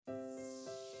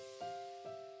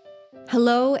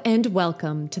Hello and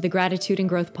welcome to the Gratitude and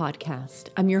Growth Podcast.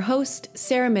 I'm your host,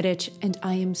 Sarah Middich, and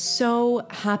I am so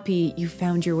happy you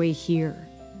found your way here.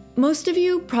 Most of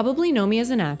you probably know me as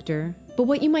an actor, but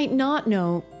what you might not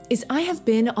know is I have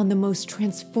been on the most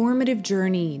transformative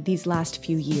journey these last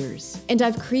few years. And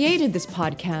I've created this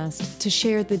podcast to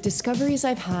share the discoveries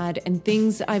I've had and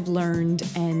things I've learned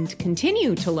and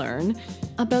continue to learn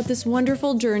about this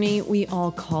wonderful journey we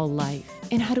all call life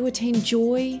and how to attain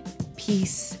joy,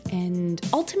 peace, and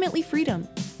ultimately freedom.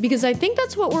 Because I think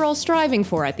that's what we're all striving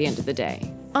for at the end of the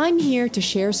day. I'm here to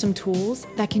share some tools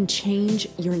that can change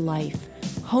your life,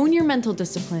 hone your mental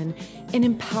discipline, and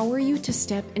empower you to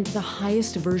step into the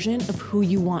highest version of who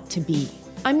you want to be.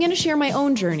 I'm going to share my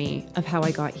own journey of how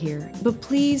I got here, but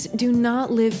please do not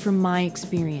live from my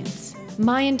experience.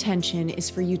 My intention is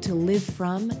for you to live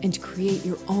from and create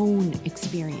your own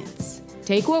experience.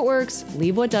 Take what works,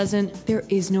 leave what doesn't. There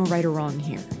is no right or wrong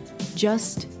here.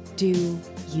 Just do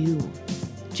you.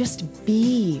 Just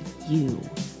be you.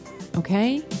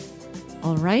 Okay?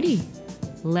 Alrighty,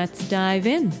 let's dive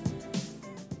in.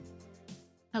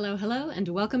 Hello, and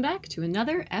welcome back to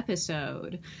another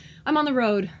episode. I'm on the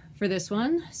road for this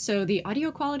one, so the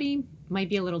audio quality might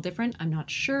be a little different. I'm not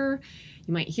sure.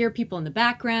 You might hear people in the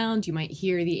background. You might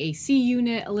hear the AC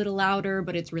unit a little louder,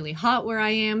 but it's really hot where I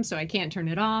am, so I can't turn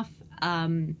it off.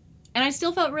 And I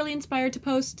still felt really inspired to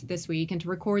post this week and to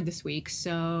record this week,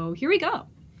 so here we go.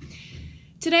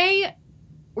 Today,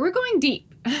 we're going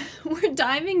deep. We're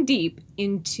diving deep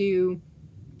into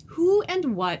who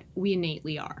and what we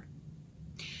innately are.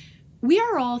 We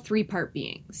are all three-part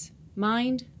beings: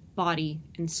 mind, body,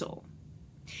 and soul.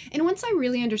 And once I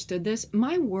really understood this,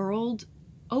 my world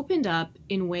opened up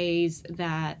in ways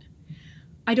that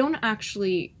I don't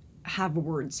actually have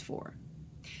words for.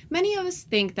 Many of us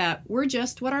think that we're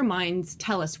just what our minds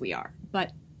tell us we are,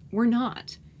 but we're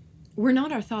not. We're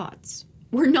not our thoughts.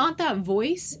 We're not that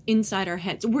voice inside our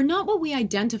heads. We're not what we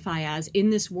identify as in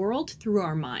this world through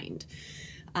our mind.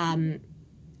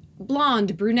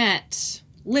 Blonde, brunette,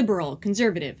 liberal,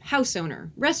 conservative, house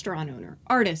owner, restaurant owner,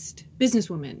 artist,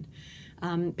 businesswoman,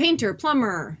 painter,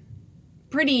 plumber,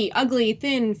 pretty, ugly,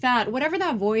 thin, fat, whatever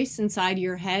that voice inside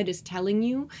your head is telling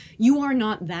you, you are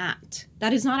not that.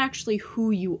 That is not actually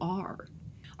who you are.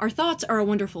 Our thoughts are a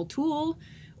wonderful tool,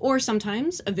 or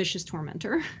sometimes a vicious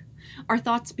tormentor. Our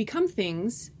thoughts become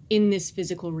things in this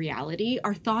physical reality.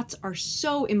 Our thoughts are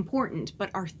so important,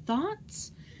 but our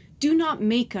thoughts do not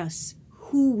make us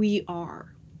who we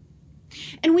are.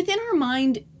 And within our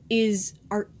mind is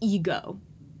our ego.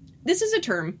 This is a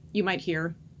term you might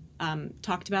hear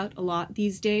talked about a lot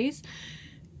these days.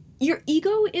 Your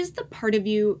ego is the part of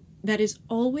you that is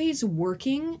always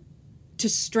working to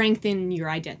strengthen your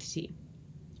identity.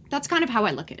 That's kind of how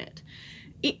I look at it.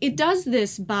 It does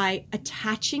this by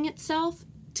attaching itself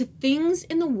to things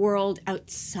in the world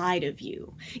outside of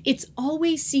you. It's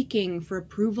always seeking for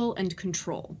approval and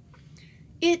control.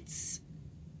 It's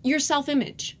your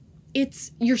self-image.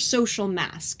 It's your social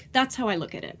mask. That's how I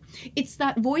look at it. It's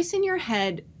that voice in your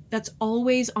head that's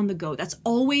always on the go, that's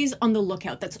always on the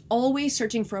lookout, that's always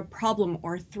searching for a problem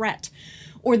or a threat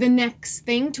or the next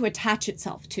thing to attach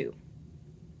itself to.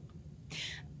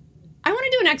 I want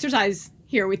to do an exercise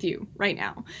here with you right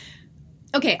now.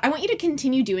 Okay, I want you to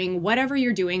continue doing whatever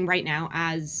you're doing right now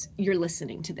as you're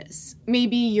listening to this.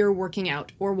 Maybe you're working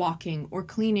out or walking or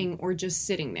cleaning or just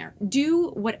sitting there.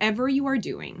 Do whatever you are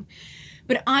doing.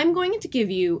 But I'm going to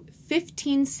give you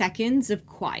 15 seconds of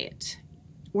quiet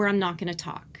where I'm not going to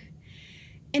talk.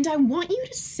 And I want you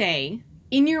to say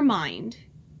in your mind,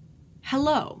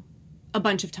 hello, a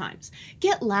bunch of times.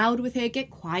 Get loud with it, get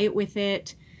quiet with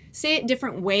it, say it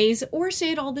different ways, or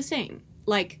say it all the same.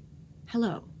 Like,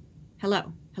 hello,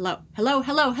 hello, hello, hello,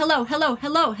 hello, hello, hello,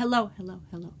 hello, hello, hello,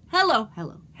 hello, hello,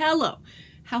 hello, hello.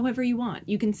 However you want.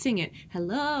 You can sing it.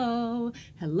 Hello,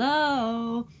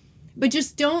 hello. But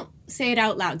just don't say it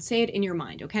out loud. Say it in your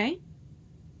mind, okay?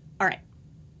 All right.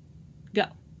 Go.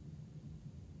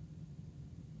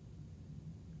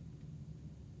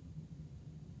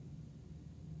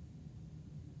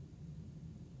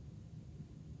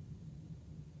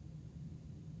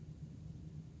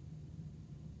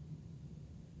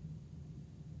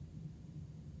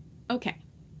 Okay.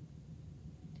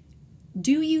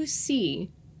 Do you see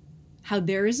how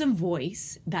there is a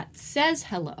voice that says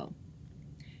hello,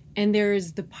 and there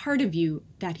is the part of you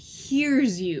that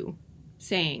hears you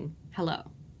saying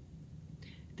hello?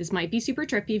 This might be super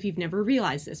trippy if you've never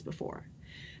realized this before.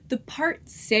 The part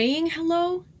saying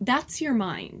hello, that's your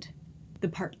mind. The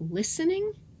part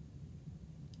listening,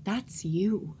 that's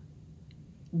you.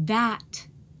 That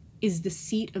is the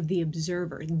seat of the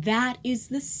observer. That is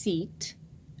the seat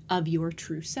of your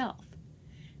true self.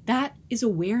 That is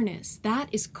awareness. That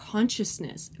is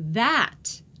consciousness.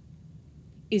 That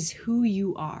is who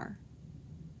you are.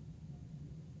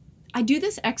 I do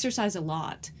this exercise a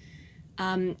lot.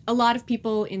 A lot of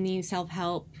people in the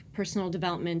self-help, personal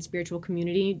development, spiritual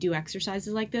community do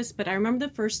exercises like this, but I remember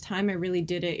the first time I really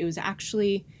did it, it was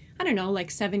actually, I don't know,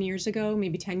 like 7 years ago,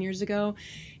 maybe 10 years ago,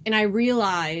 and I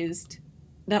realized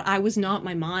that I was not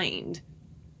my mind.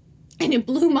 And it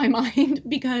blew my mind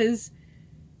because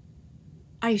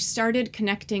I started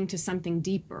connecting to something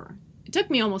deeper. It took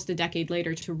me almost a decade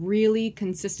later to really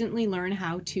consistently learn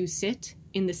how to sit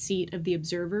in the seat of the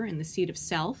observer, in the seat of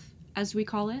self, as we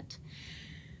call it.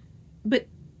 But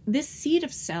this seat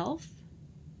of self,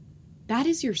 that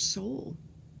is your soul.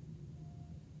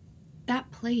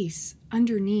 That place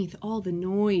underneath all the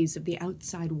noise of the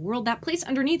outside world, that place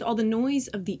underneath all the noise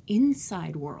of the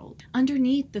inside world,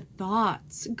 underneath the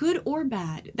thoughts, good or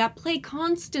bad, that play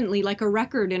constantly like a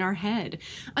record in our head,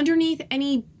 underneath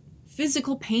any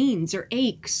physical pains or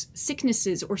aches,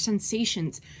 sicknesses or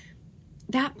sensations,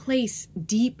 that place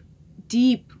deep,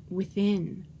 deep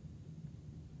within,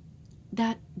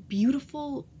 that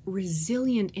beautiful,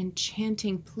 resilient,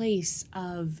 enchanting place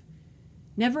of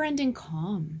never-ending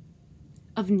calm,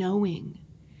 of knowing,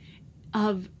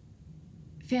 of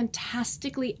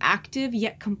fantastically active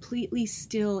yet completely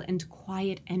still and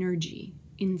quiet energy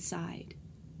inside.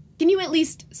 Can you at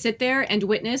least sit there and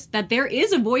witness that there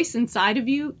is a voice inside of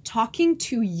you talking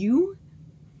to you?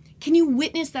 Can you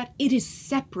witness that it is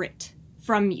separate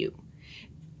from you?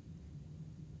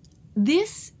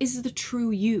 This is the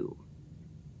true you.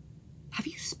 Have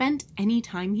you spent any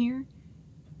time here?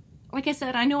 Like I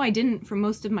said, I know I didn't for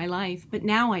most of my life, but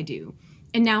now I do.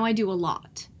 And now I do a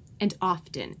lot and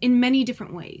often in many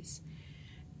different ways.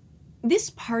 This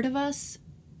part of us,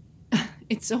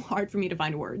 it's so hard for me to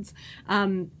find words.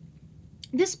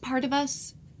 This part of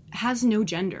us has no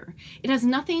gender. It has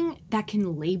nothing that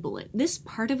can label it. This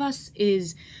part of us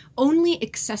is only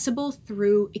accessible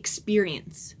through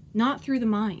experience, not through the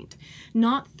mind,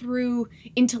 not through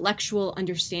intellectual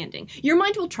understanding. Your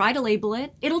mind will try to label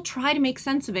it. It'll try to make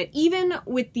sense of it, even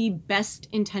with the best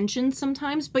intentions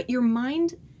sometimes, but your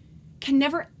mind can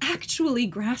never actually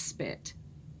grasp it.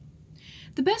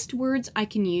 The best words I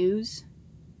can use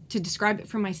to describe it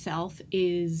for myself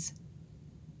is,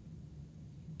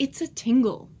 it's a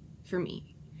tingle for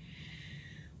me.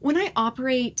 When I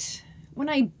operate, when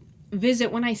I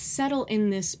visit, when I settle in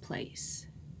this place,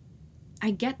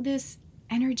 I get this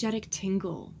energetic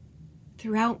tingle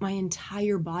throughout my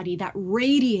entire body that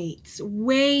radiates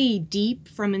way deep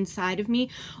from inside of me,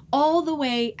 all the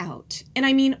way out. And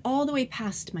I mean all the way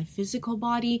past my physical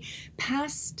body,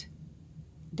 past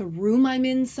the room I'm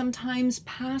in sometimes,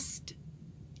 past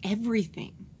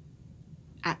everything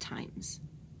at times.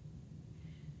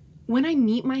 When I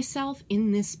meet myself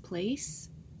in this place,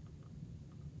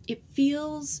 it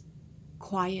feels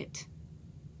quiet,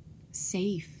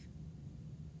 safe.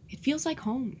 It feels like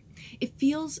home. It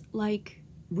feels like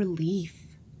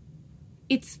relief.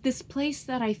 It's this place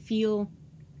that I feel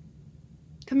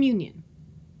communion,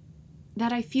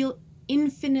 that I feel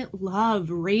infinite love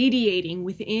radiating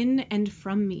within and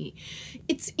from me.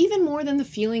 It's even more than the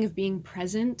feeling of being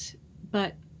present,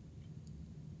 but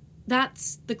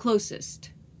that's the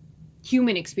closest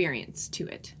human experience to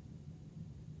it.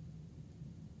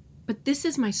 But this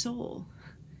is my soul.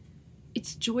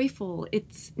 It's joyful.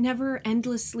 It's never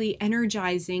endlessly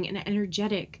energizing and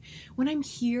energetic. When I'm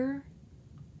here,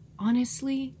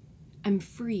 honestly, I'm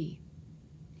free.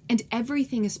 And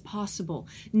everything is possible.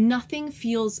 Nothing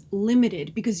feels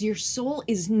limited because your soul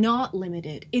is not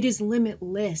limited. It is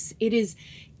limitless. It is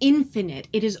infinite.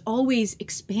 It is always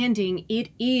expanding. It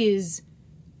is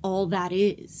all that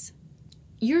is.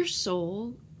 Your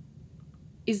soul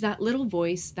is that little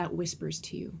voice that whispers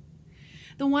to you.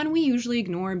 The one we usually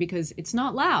ignore because it's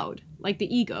not loud, like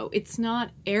the ego. It's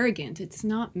not arrogant. It's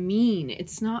not mean.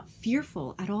 It's not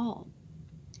fearful at all.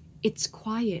 It's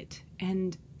quiet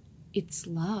and it's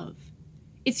love.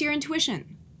 It's your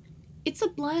intuition. It's a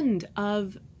blend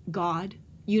of God,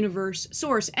 universe,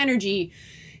 source, energy,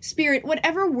 spirit,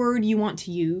 whatever word you want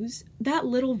to use. That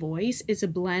little voice is a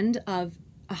blend of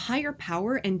a higher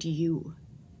power and you.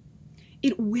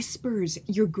 It whispers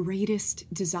your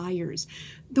greatest desires,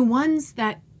 the ones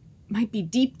that might be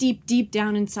deep, deep, deep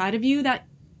down inside of you that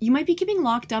you might be keeping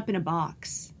locked up in a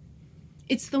box.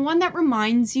 It's the one that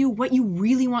reminds you what you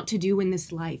really want to do in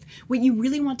this life, what you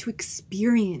really want to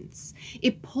experience.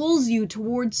 It pulls you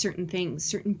towards certain things,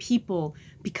 certain people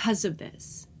because of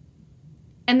this.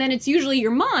 And then it's usually your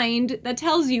mind that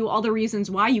tells you all the reasons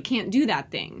why you can't do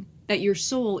that thing that your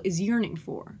soul is yearning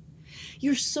for.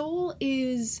 Your soul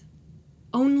is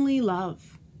only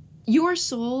love. Your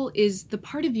soul is the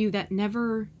part of you that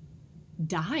never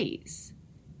dies.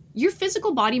 Your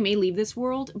physical body may leave this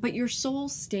world, but your soul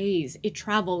stays. It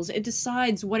travels. It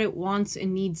decides what it wants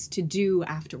and needs to do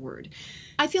afterward.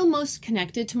 I feel most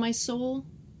connected to my soul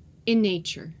in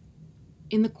nature,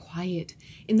 in the quiet,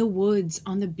 in the woods,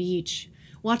 on the beach,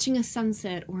 watching a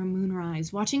sunset or a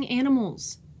moonrise, watching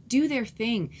animals do their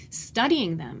thing,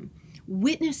 studying them,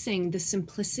 witnessing the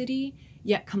simplicity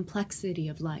yet complexity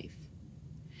of life.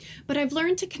 But I've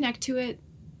learned to connect to it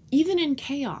even in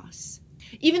chaos,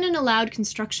 even in a loud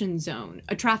construction zone,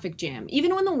 a traffic jam,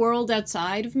 even when the world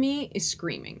outside of me is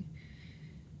screaming.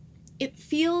 It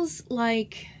feels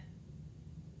like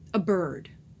a bird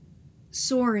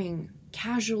soaring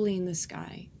casually in the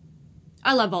sky.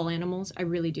 I love all animals, I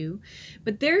really do.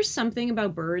 But there's something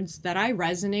about birds that I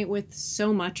resonate with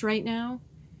so much right now.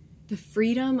 The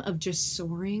freedom of just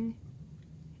soaring.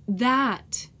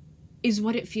 That is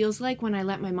what it feels like when I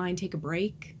let my mind take a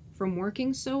break from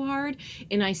working so hard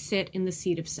and I sit in the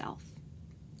seat of self.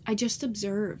 I just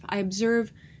observe. I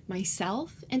observe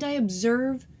myself and I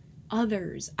observe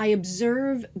others. I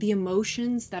observe the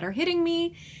emotions that are hitting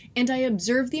me and I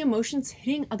observe the emotions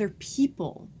hitting other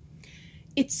people.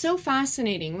 It's so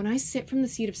fascinating when I sit from the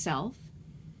seat of self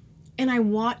and I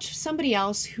watch somebody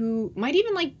else who might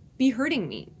even be hurting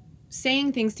me,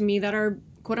 saying things to me that are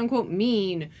quote unquote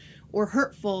mean or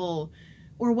hurtful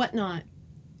or whatnot.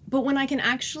 But when I can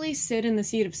actually sit in the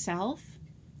seat of self,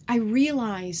 I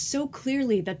realize so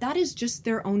clearly that that is just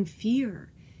their own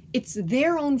fear. It's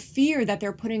their own fear that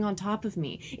they're putting on top of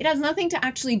me. It has nothing to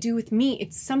actually do with me.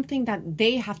 It's something that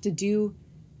they have to do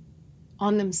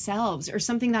on themselves or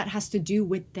something that has to do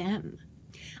with them.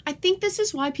 I think this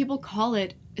is why people call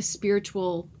it a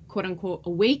spiritual, quote unquote,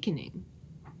 awakening.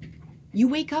 You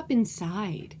wake up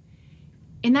inside,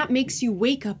 and that makes you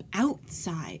wake up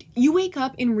outside. You wake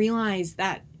up and realize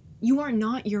that you are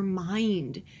not your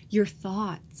mind, your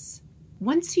thoughts.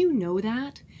 Once you know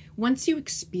that, once you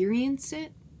experience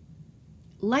it,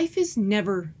 life is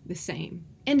never the same.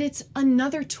 And it's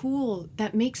another tool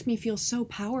that makes me feel so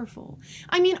powerful.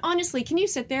 I mean, honestly, can you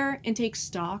sit there and take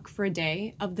stock for a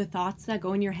day of the thoughts that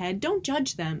go in your head? Don't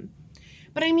judge them.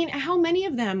 But I mean, how many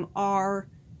of them are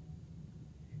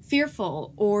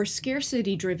fearful or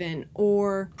scarcity driven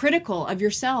or critical of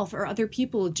yourself or other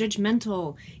people,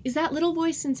 judgmental? Is that little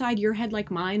voice inside your head like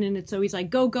mine? And it's always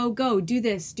like, go, go, go, do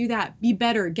this, do that, be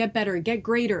better, get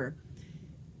greater.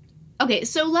 Okay,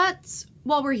 so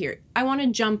while we're here, I want to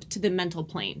jump to the mental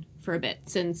plane for a bit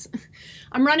since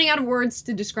I'm running out of words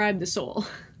to describe the soul.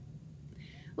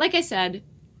 Like I said,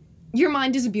 your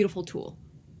mind is a beautiful tool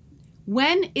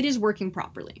when it is working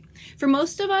properly. For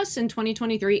most of us in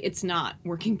 2023, it's not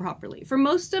working properly. For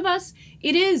most of us,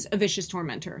 it is a vicious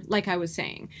tormentor, like I was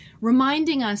saying,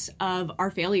 reminding us of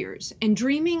our failures and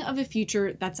dreaming of a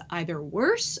future that's either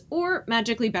worse or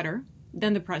magically better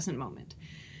than the present moment.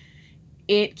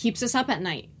 It keeps us up at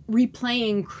night,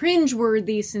 replaying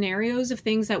cringeworthy scenarios of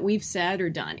things that we've said or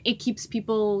done. It keeps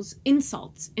people's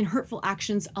insults and hurtful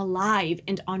actions alive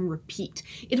and on repeat.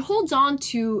 It holds on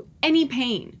to any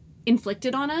pain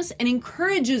inflicted on us and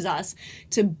encourages us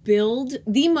to build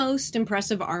the most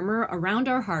impressive armor around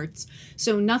our hearts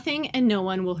so nothing and no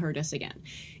one will hurt us again.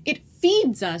 It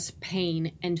feeds us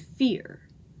pain and fear.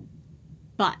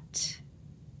 But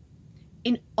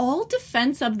in all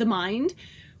defense of the mind,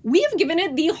 we have given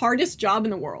it the hardest job in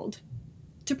the world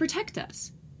to protect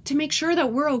us, to make sure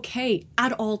that we're okay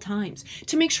at all times,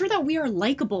 to make sure that we are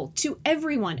likable to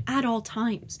everyone at all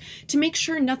times, to make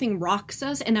sure nothing rocks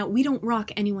us and that we don't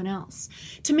rock anyone else,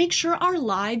 to make sure our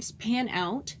lives pan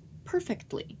out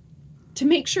perfectly, to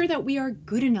make sure that we are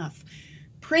good enough,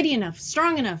 pretty enough,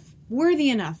 strong enough, worthy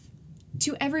enough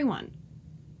to everyone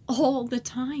all the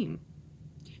time.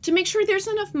 To make sure there's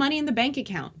enough money in the bank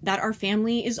account, that our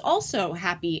family is also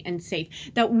happy and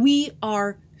safe, that we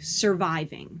are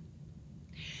surviving.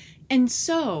 And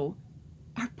so,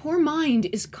 our poor mind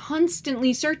is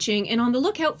constantly searching and on the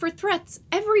lookout for threats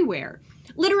everywhere,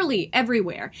 literally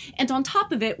everywhere. And on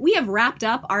top of it, we have wrapped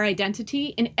up our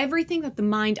identity in everything that the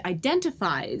mind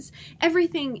identifies,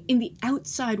 everything in the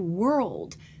outside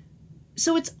world.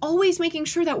 So it's always making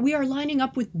sure that we are lining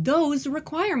up with those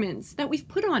requirements that we've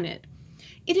put on it.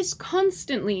 It is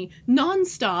constantly,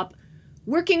 nonstop,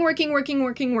 working,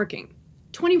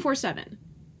 24/7.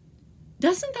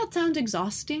 Doesn't that sound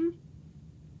exhausting?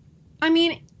 I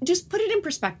mean, just put it in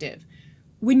perspective.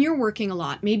 When you're working a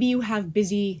lot, maybe you have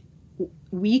busy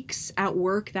weeks at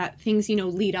work that things,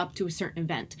 lead up to a certain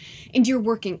event. And you're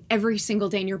working every single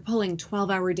day and you're pulling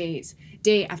 12-hour days,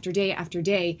 day after day after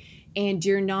day, and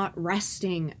you're not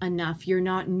resting enough. You're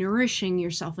not nourishing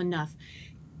yourself enough.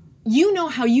 You know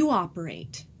how you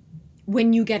operate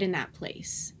when you get in that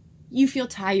place. You feel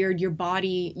tired, your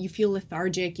body, you feel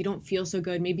lethargic, you don't feel so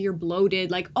good, maybe you're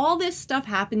bloated, like all this stuff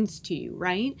happens to you,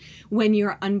 right? When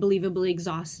you're unbelievably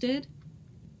exhausted.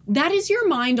 That is your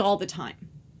mind all the time.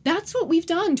 That's what we've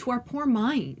done to our poor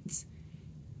minds.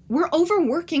 We're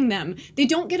overworking them. They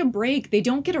don't get a break, they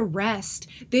don't get a rest.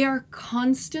 They are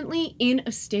constantly in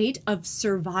a state of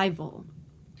survival.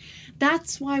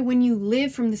 That's why when you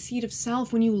live from the seat of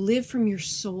self, when you live from your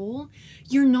soul,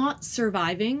 you're not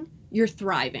surviving, you're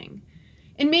thriving.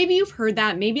 And maybe you've heard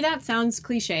that, maybe that sounds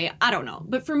cliche, I don't know.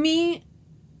 But for me,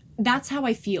 that's how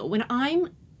I feel. When I'm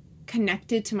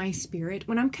connected to my spirit,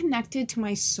 when I'm connected to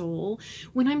my soul,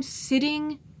 when I'm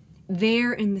sitting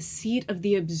there in the seat of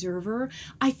the observer,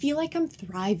 I feel like I'm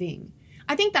thriving.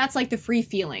 I think that's like the free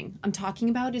feeling I'm talking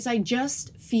about, is I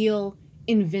just feel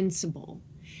invincible.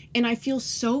 And I feel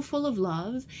so full of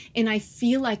love, and I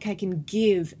feel like I can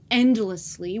give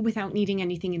endlessly without needing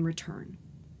anything in return.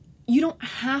 You don't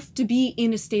have to be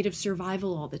in a state of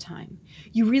survival all the time.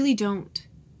 You really don't.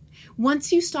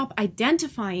 Once you stop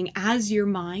identifying as your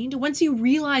mind, once you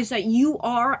realize that you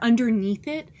are underneath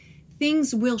it,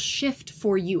 things will shift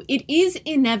for you. It is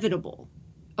inevitable,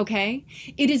 okay?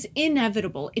 It is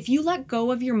inevitable. If you let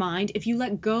go of your mind, if you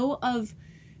let go of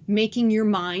making your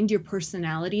mind, your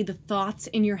personality, the thoughts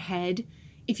in your head,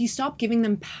 if you stop giving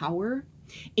them power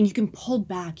and you can pull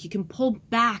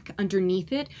back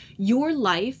underneath it, your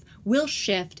life will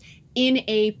shift in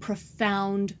a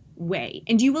profound way.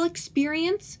 And you will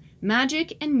experience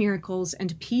magic and miracles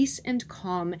and peace and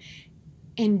calm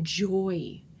and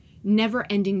joy,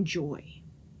 never-ending joy.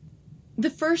 The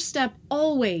first step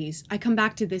always, I come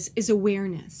back to this, is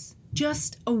awareness.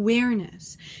 Just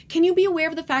awareness. Can you be aware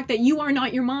of the fact that you are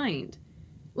not your mind?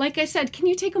 Like I said, can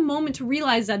you take a moment to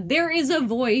realize that there is a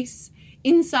voice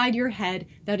inside your head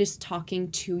that is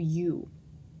talking to you?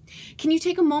 Can you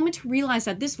take a moment to realize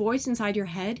that this voice inside your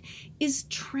head is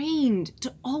trained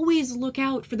to always look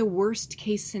out for the worst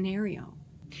case scenario?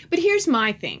 But here's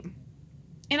my thing,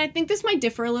 and I think this might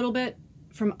differ a little bit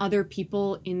from other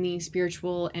people in the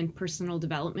spiritual and personal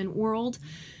development world.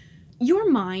 Your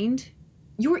mind,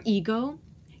 your ego,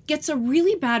 gets a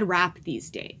really bad rap these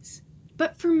days.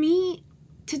 But for me,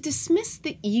 to dismiss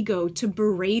the ego, to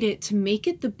berate it, to make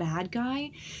it the bad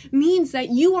guy, means that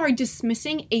you are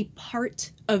dismissing a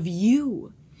part of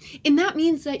you. And that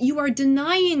means that you are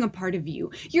denying a part of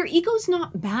you. Your ego's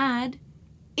not bad.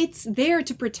 It's there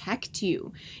to protect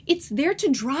you. It's there to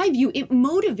drive you. It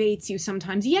motivates you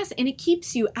sometimes, yes, and it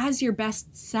keeps you as your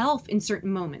best self in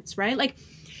certain moments, right? Like,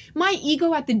 my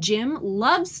ego at the gym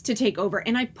loves to take over,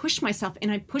 and I push myself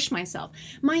and I push myself.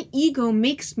 My ego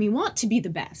makes me want to be the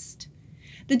best.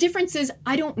 The difference is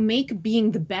I don't make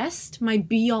being the best my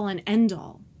be-all and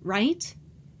end-all, right?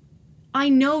 I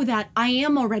know that I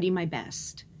am already my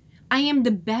best. I am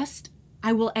the best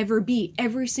I will ever be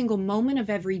every single moment of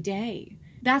every day.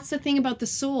 That's the thing about the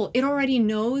soul. It already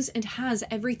knows and has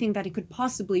everything that it could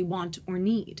possibly want or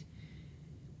need.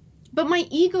 But my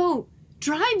ego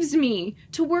drives me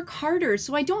to work harder,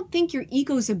 so I don't think your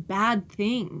ego's a bad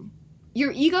thing.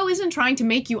 Your ego isn't trying to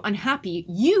make you unhappy.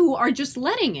 You are just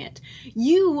letting it.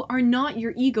 You are not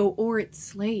your ego or its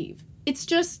slave. It's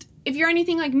just, if you're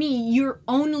anything like me, you're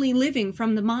only living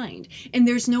from the mind, and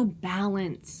there's no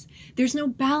balance. There's no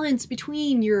balance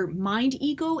between your mind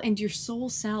ego and your soul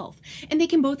self, and they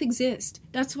can both exist.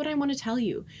 That's what I want to tell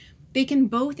you. They can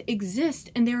both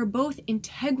exist, and they are both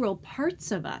integral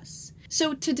parts of us.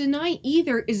 So to deny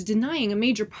either is denying a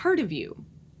major part of you.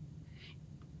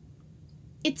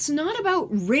 It's not about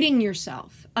ridding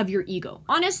yourself of your ego.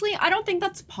 Honestly, I don't think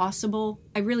that's possible.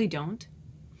 I really don't.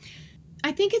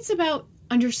 I think it's about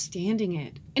understanding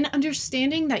it and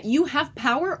understanding that you have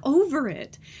power over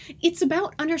it. It's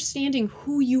about understanding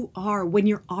who you are when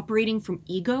you're operating from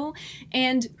ego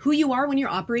and who you are when you're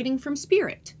operating from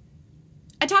spirit.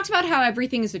 I talked about how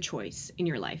everything is a choice in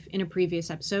your life in a previous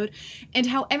episode, and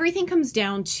how everything comes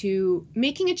down to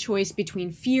making a choice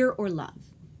between fear or love.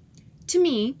 To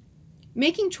me,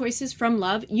 making choices from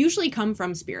love usually come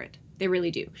from spirit. They really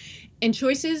do. And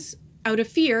choices out of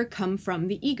fear come from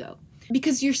the ego.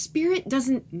 Because your spirit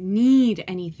doesn't need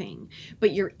anything,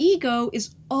 but your ego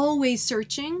is always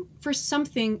searching for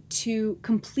something to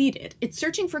complete it. It's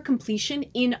searching for completion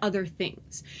in other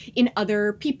things, in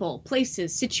other people,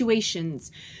 places,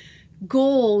 situations,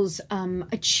 goals,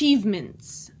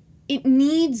 achievements. It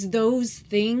needs those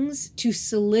things to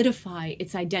solidify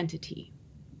its identity.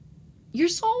 Your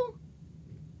soul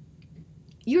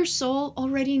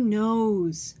already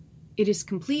knows it is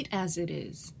complete as it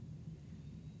is.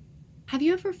 Have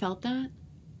you ever felt that?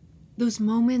 Those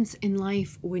moments in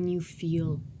life when you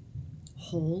feel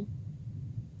whole,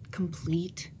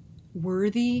 complete,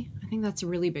 worthy. I think that's a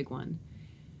really big one.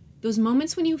 Those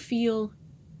moments when you feel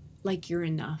like you're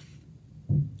enough,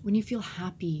 when you feel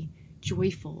happy,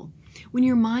 joyful, when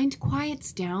your mind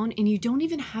quiets down and you don't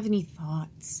even have any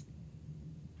thoughts.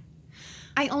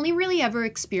 I only really ever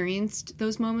experienced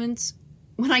those moments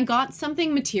when I got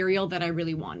something material that I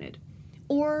really wanted,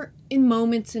 or in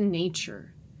moments in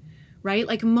nature, right?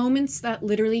 Like moments that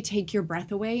literally take your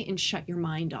breath away and shut your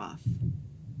mind off.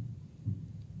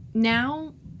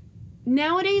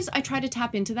 Nowadays, I try to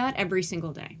tap into that every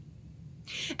single day.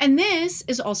 And this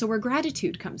is also where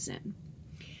gratitude comes in.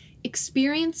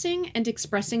 Experiencing and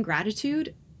expressing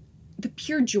gratitude, the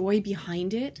pure joy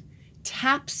behind it,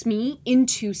 taps me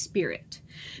into spirit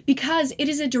because it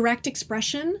is a direct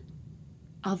expression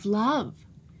of love.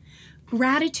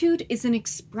 Gratitude is an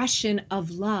expression of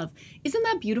love. Isn't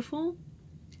that beautiful?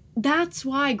 That's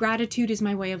why gratitude is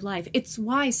my way of life. It's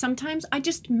why sometimes I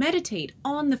just meditate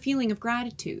on the feeling of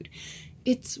gratitude.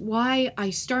 It's why I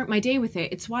start my day with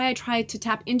it. It's why I try to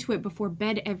tap into it before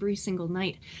bed every single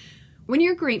night. When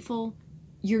you're grateful,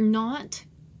 you're not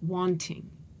wanting.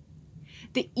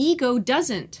 The ego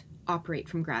doesn't operate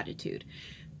from gratitude.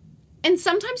 And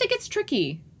sometimes it gets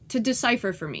tricky to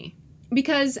decipher for me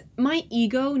because my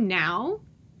ego now,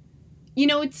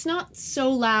 it's not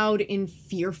so loud in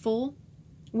fearful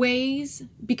ways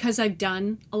because I've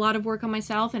done a lot of work on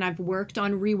myself and I've worked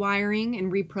on rewiring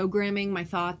and reprogramming my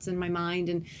thoughts and my mind.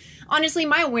 And honestly,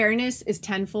 my awareness is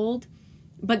tenfold,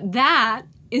 but that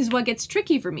is what gets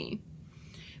tricky for me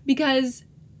because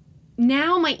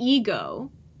now my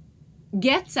ego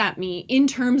gets at me in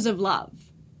terms of love.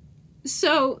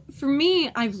 So for me,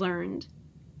 I've learned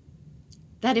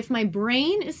that if my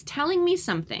brain is telling me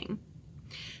something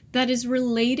that is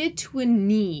related to a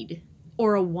need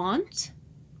or a want,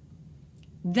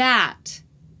 that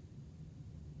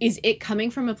is it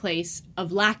coming from a place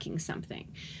of lacking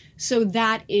something. So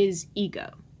that is ego.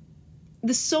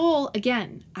 The soul,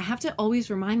 again, I have to always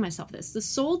remind myself this. The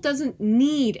soul doesn't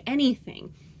need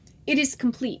anything. It is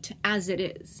complete as it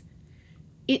is.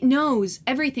 It knows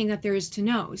everything that there is to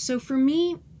know. So for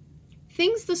me,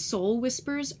 things the soul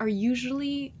whispers are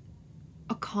usually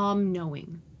a calm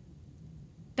knowing.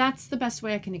 That's the best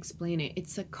way I can explain it.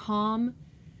 It's a calm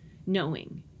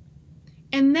knowing.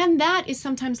 And then that is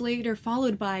sometimes later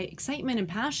followed by excitement and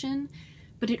passion,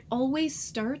 but it always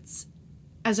starts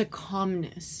as a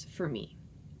calmness for me.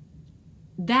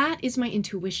 That is my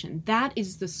intuition. That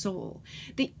is the soul.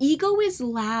 The ego is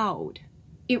loud.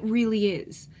 It really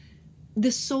is.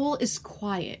 The soul is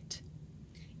quiet.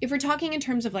 If we're talking in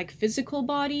terms of like physical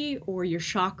body or your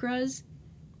chakras,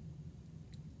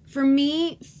 for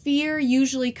me, fear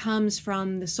usually comes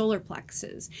from the solar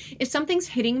plexus. If something's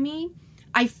hitting me,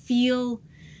 I feel,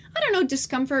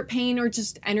 discomfort, pain, or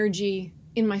just energy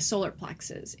in my solar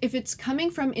plexus. If it's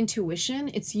coming from intuition,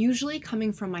 it's usually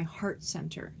coming from my heart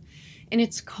center. And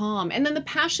it's calm. And then the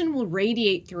passion will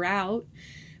radiate throughout.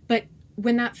 But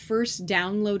when that first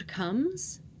download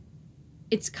comes,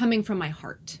 it's coming from my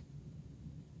heart.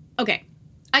 Okay,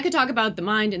 I could talk about the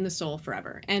mind and the soul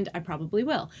forever, and I probably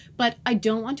will. But I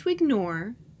don't want to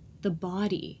ignore the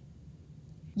body.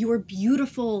 Your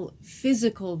beautiful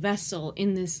physical vessel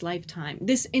in this lifetime.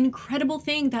 This incredible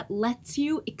thing that lets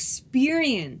you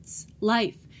experience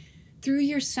life through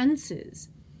your senses.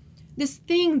 This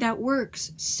thing that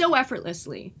works so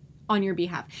effortlessly on your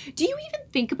behalf. Do you even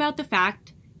think about the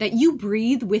fact that you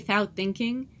breathe without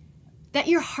thinking? That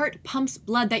your heart pumps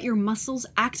blood, that your muscles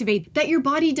activate, that your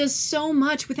body does so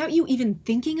much without you even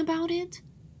thinking about it?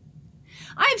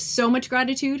 I have so much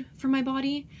gratitude for my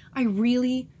body. I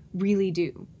really, really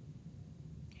do.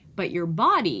 But your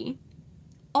body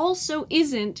also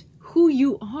isn't who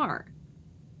you are.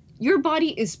 Your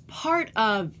body is part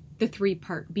of the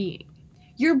three-part being.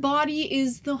 Your body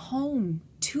is the home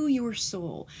to your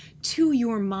soul, to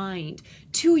your mind,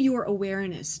 to your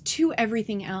awareness, to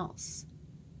everything else.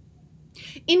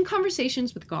 In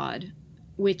Conversations with God,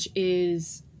 which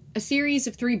is a series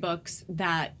of 3 books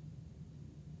that,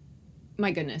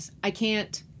 my goodness, I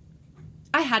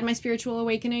had my spiritual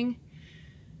awakening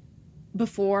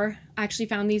before I actually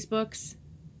found these books.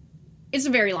 It's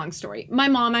a very long story. My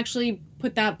mom actually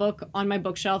put that book on my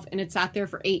bookshelf and it sat there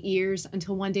for 8 years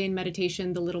until one day in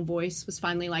meditation, the little voice was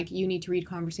finally like, you need to read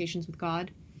Conversations with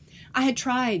God. I had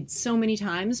tried so many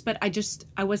times, but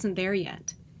I wasn't there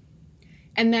yet.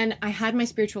 And then I had my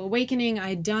spiritual awakening. I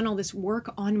had done all this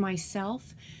work on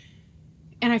myself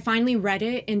and I finally read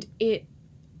it and it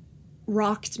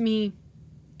rocked me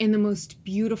in the most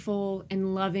beautiful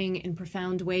and loving and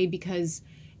profound way because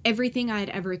everything I had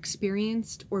ever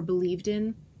experienced or believed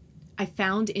in, I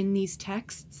found in these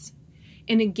texts.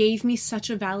 And it gave me such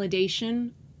a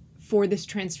validation for this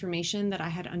transformation that I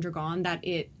had undergone that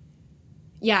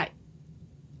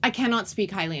I cannot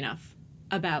speak highly enough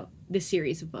about this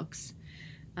series of books.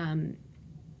 That's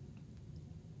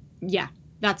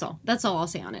all. That's all I'll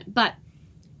say on it. But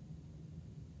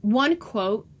one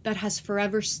quote that has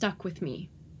forever stuck with me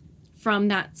from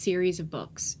that series of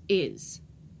books is,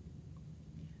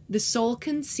 "The soul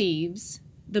conceives,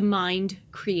 the mind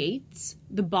creates,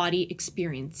 the body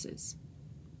experiences."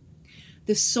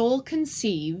 The soul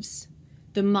conceives,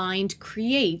 the mind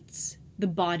creates, the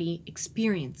body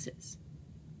experiences.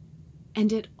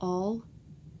 And it all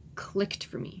clicked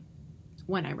for me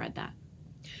when I read that.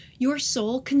 Your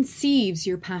soul conceives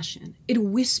your passion. It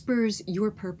whispers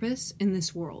your purpose in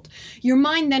this world. Your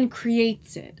mind then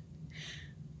creates it.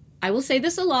 I will say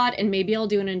this a lot, and maybe I'll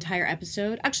do an entire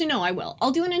episode. Actually, no, I will.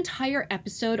 I'll do an entire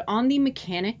episode on the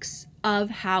mechanics of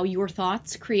how your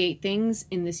thoughts create things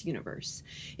in this universe.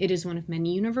 It is one of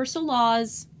many universal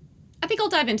laws. I think I'll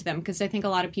dive into them because I think a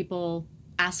lot of people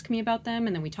ask me about them,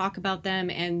 and then we talk about them,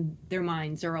 and their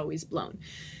minds are always blown.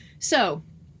 So,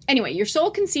 anyway, your soul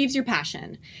conceives your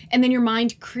passion, and then your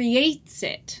mind creates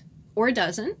it, or it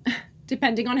doesn't,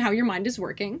 depending on how your mind is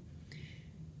working.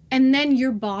 And then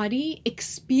your body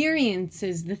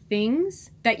experiences the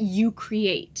things that you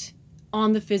create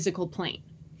on the physical plane.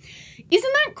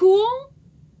 Isn't that cool?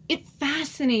 It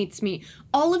fascinates me.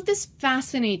 All of this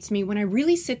fascinates me when I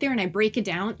really sit there and I break it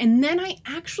down, and then I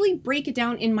actually break it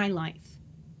down in my life.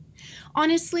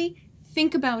 Honestly,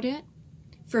 think about it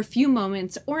for a few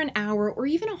moments or an hour or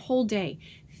even a whole day.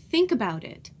 Think about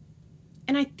it.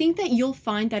 And I think that you'll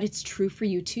find that it's true for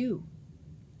you too.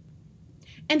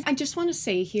 And I just want to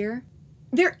say here,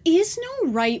 there is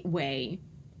no right way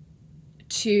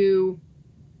to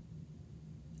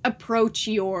approach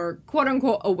your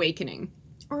quote-unquote awakening,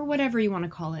 or whatever you want to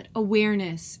call it.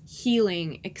 Awareness,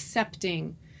 healing,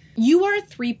 accepting. You are a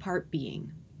 3-part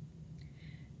being.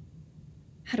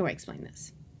 How do I explain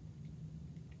this?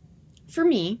 For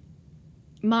me,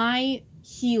 my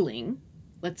healing,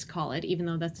 let's call it, even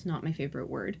though that's not my favorite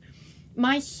word,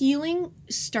 my healing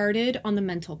started on the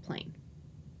mental plane.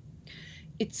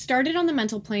 It started on the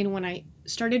mental plane when I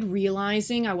started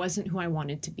realizing I wasn't who I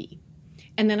wanted to be.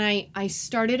 And then I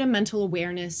started a mental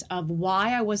awareness of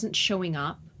why I wasn't showing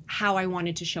up, how I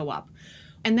wanted to show up.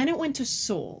 And then it went to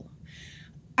soul.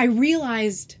 I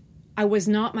realized I was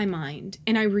not my mind,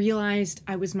 and I realized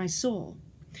I was my soul.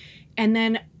 And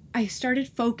then I started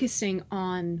focusing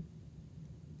on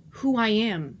who I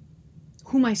am,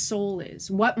 who my soul is,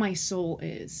 what my soul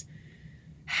is,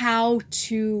 how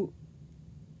to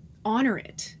honor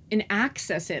it and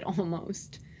access it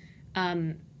almost.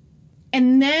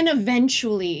 And then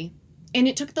eventually, and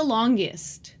it took the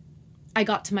longest, I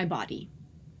got to my body.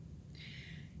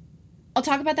 I'll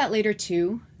talk about that later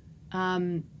too,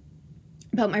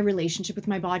 about my relationship with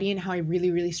my body and how I really,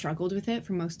 really struggled with it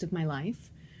for most of my life.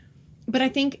 But I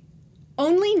think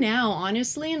only now,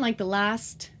 honestly, in like the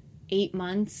last 8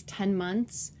 months, 10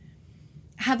 months,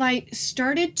 have I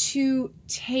started to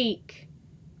take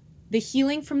the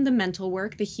healing from the mental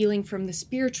work, the healing from the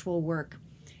spiritual work,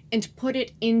 and put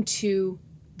it into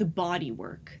the body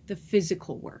work, the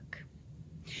physical work.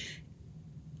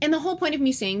 And the whole point of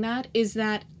me saying that is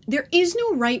that there is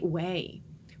no right way,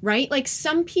 right? Like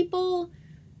some people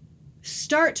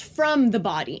start from the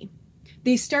body.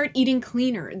 They start eating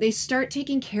cleaner. They start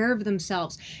taking care of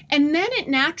themselves. And then it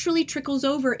naturally trickles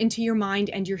over into your mind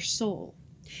and your soul.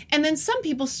 And then some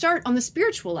people start on the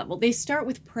spiritual level. They start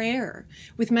with prayer,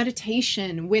 with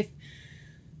meditation, with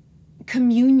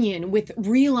communion, with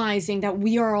realizing that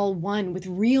we are all one, with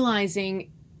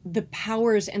realizing the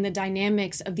powers and the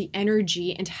dynamics of the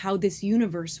energy and how this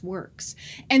universe works.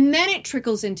 And then it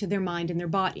trickles into their mind and their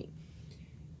body.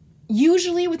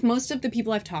 Usually with most of the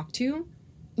people I've talked to,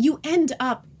 you end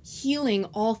up healing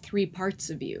all 3 parts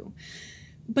of you.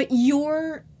 But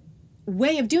your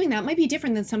way of doing that might be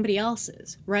different than somebody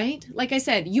else's, right? Like I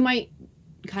said, you might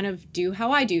kind of do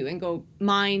how I do and go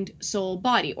mind, soul,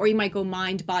 body, or you might go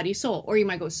mind, body, soul, or you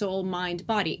might go soul, mind,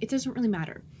 body. It doesn't really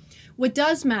matter. What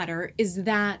does matter is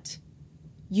that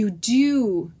you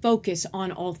do focus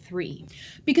on all 3.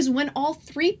 Because when all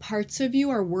 3 parts of you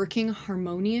are working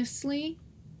harmoniously,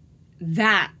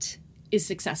 that is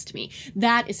success to me.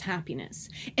 That is happiness.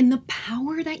 And the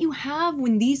power that you have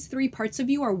when these 3 parts of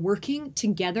you are working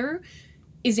together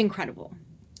is incredible.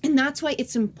 And that's why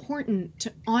it's important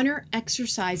to honor,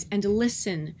 exercise, and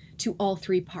listen to all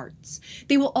 3 parts.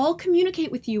 They will all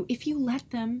communicate with you if you let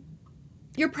them.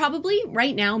 You're probably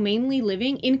right now mainly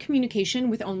living in communication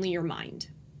with only your mind.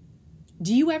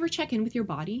 Do you ever check in with your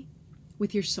body,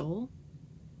 with your soul?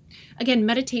 Again,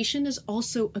 meditation is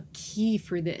also a key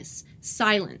for this.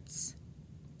 Silence.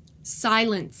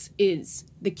 Silence is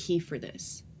the key for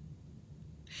this.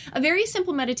 A very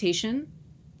simple meditation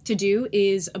to do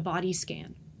is a body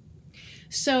scan.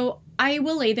 So I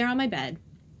will lay there on my bed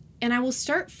and I will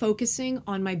start focusing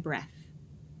on my breath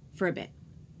for a bit.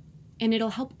 And it'll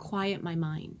help quiet my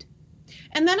mind.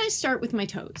 And then I start with my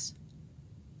toes.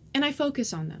 And I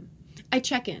focus on them. I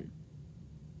check in.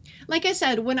 Like I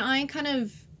said, when I kind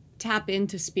of tap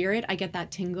into spirit, I get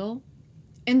that tingle.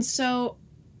 And so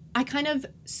I kind of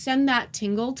send that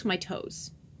tingle to my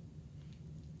toes.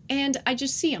 And I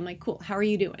just see, I'm like, cool, how are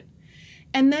you doing?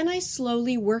 And then I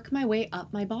slowly work my way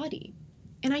up my body.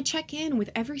 And I check in with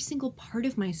every single part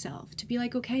of myself to be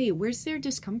like, okay, where's their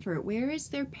discomfort? Where is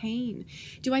their pain?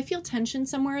 Do I feel tension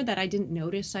somewhere that I didn't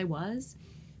notice I was?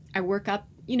 I work up,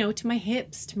 to my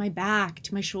hips, to my back,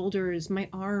 to my shoulders, my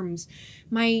arms,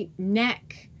 my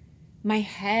neck, my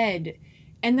head.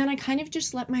 And then I kind of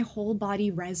just let my whole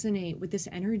body resonate with this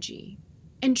energy.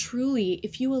 And truly,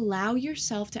 if you allow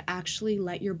yourself to actually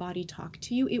let your body talk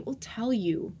to you, it will tell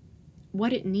you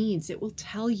what it needs. It will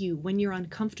tell you when you're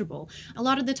uncomfortable. A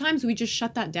lot of the times we just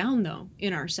shut that down though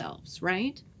in ourselves,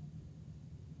 right?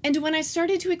 And when I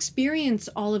started to experience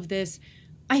all of this,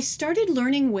 I started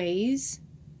learning ways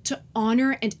to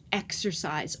honor and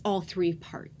exercise all three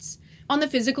parts. On the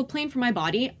physical plane for my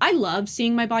body, I love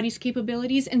seeing my body's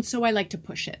capabilities, and so I like to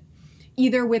push it.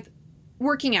 Either with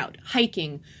working out,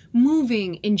 hiking,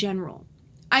 moving in general.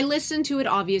 I listen to it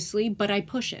obviously, but I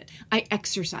push it. I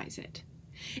exercise it.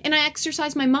 And I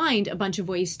exercise my mind a bunch of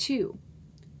ways too.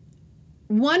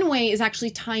 One way is actually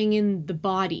tying in the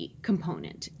body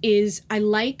component, is I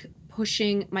like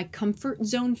pushing my comfort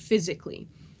zone physically.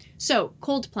 So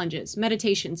cold plunges,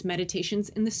 meditations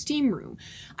in the steam room.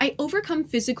 I overcome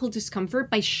physical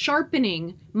discomfort by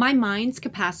sharpening my mind's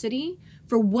capacity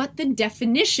for what the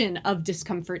definition of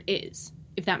discomfort is,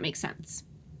 if that makes sense.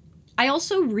 I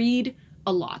also read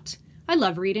a lot. I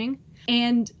love reading,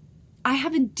 and I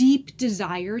have a deep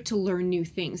desire to learn new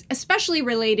things, especially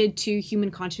related to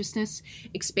human consciousness,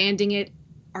 expanding it,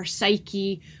 our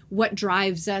psyche, what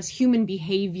drives us, human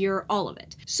behavior, all of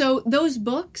it. So those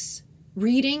books,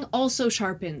 reading also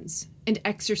sharpens and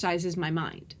exercises my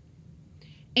mind.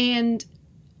 And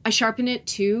I sharpen it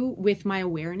too with my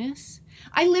awareness.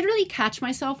 I literally catch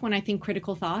myself when I think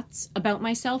critical thoughts about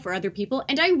myself or other people,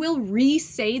 and I will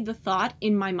re-say the thought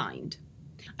in my mind.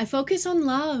 I focus on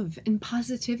love and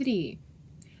positivity.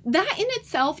 That in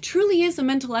itself truly is a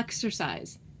mental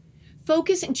exercise.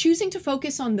 Focus and choosing to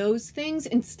focus on those things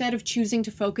instead of choosing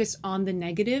to focus on the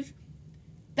negative.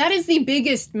 That is the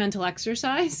biggest mental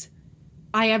exercise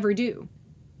I ever do.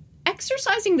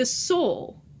 Exercising the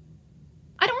soul.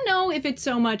 I don't know if it's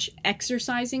so much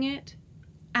exercising it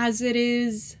as it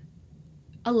is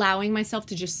allowing myself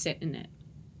to just sit in it.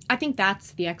 I think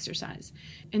that's the exercise.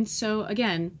 And so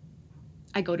again,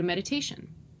 I go to meditation.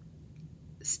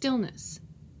 Stillness.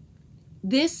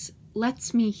 This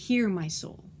lets me hear my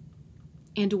soul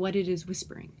and what it is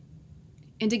whispering.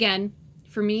 And again,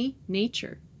 for me,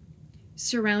 nature.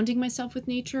 Surrounding myself with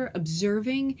nature,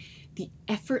 observing the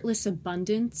effortless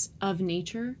abundance of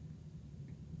nature.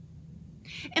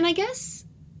 And I guess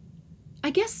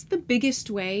the biggest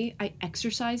way I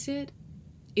exercise it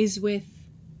is with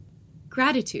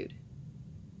gratitude.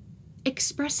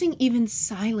 Expressing even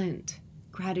silent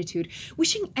gratitude.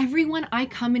 Wishing everyone I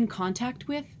come in contact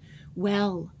with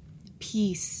well,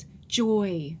 peace,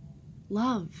 joy,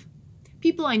 love.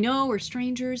 People I know or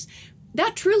strangers.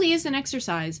 That truly is an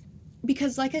exercise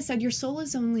because, like I said, your soul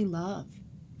is only love.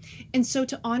 And so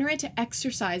to honor it, to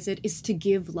exercise it, is to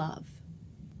give love.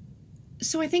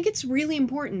 So I think it's really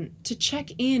important to check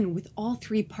in with all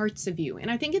three parts of you. And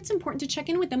I think it's important to check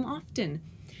in with them often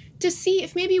to see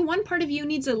if maybe one part of you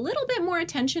needs a little bit more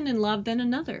attention and love than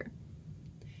another.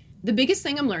 The biggest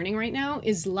thing I'm learning right now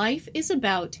is life is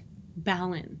about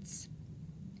balance.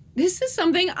 This is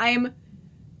something I'm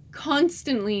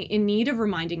constantly in need of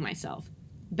reminding myself.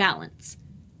 Balance.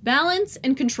 Balance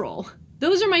and control.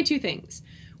 Those are my two things.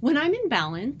 When I'm in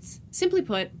balance, simply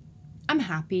put, I'm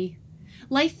happy.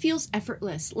 Life feels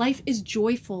effortless. Life is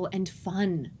joyful and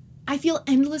fun. I feel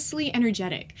endlessly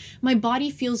energetic. My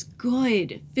body feels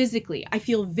good physically. I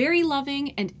feel very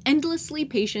loving and endlessly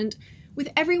patient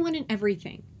with everyone and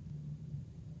everything.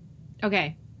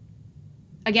 Okay.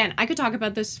 Again, I could talk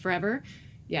about this forever.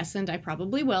 Yes, and I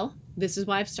probably will. This is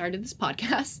why I've started this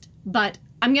podcast. But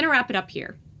I'm going to wrap it up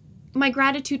here. My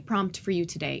gratitude prompt for you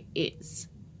today is,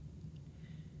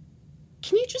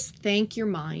 can you just thank your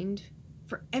mind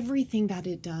for everything that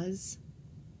it does?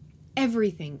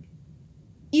 Everything.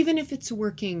 Even if it's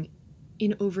working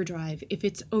in overdrive, if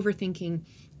it's overthinking,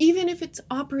 even if it's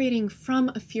operating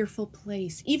from a fearful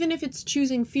place, even if it's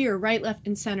choosing fear right, left,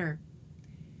 and center,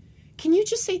 can you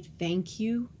just say thank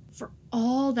you for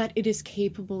all that it is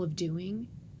capable of doing,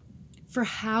 for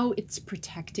how it's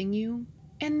protecting you?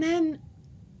 And then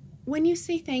when you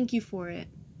say thank you for it,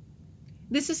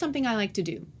 this is something I like to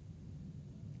do.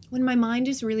 When my mind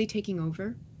is really taking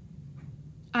over,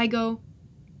 I go,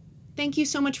 thank you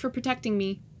so much for protecting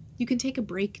me. You can take a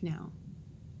break now.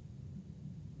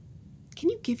 Can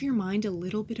you give your mind a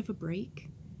little bit of a break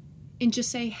and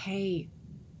just say, hey,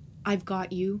 I've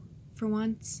got you for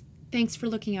once. Thanks for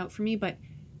looking out for me, but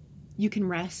you can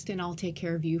rest and I'll take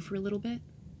care of you for a little bit.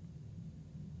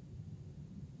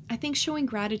 I think showing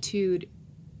gratitude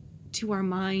to our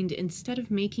mind instead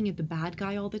of making it the bad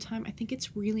guy all the time, I think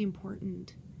it's really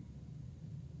important.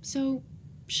 So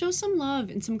show some love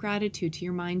and some gratitude to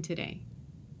your mind today.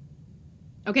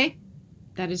 Okay,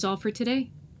 that is all for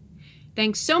today.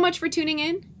 Thanks so much for tuning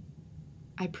in.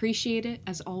 I appreciate it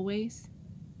as always.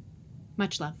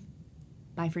 Much love.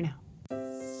 Bye for now.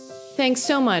 Thanks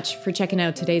so much for checking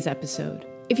out today's episode.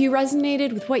 If you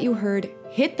resonated with what you heard,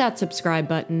 hit that subscribe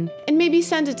button and maybe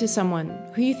send it to someone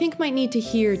who you think might need to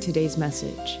hear today's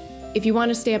message. If you want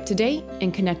to stay up to date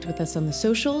and connect with us on the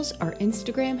socials, our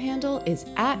Instagram handle is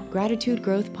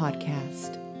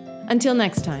 @GratitudeGrowthPodcast. Until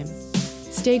next time,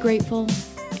 stay grateful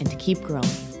and keep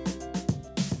growing.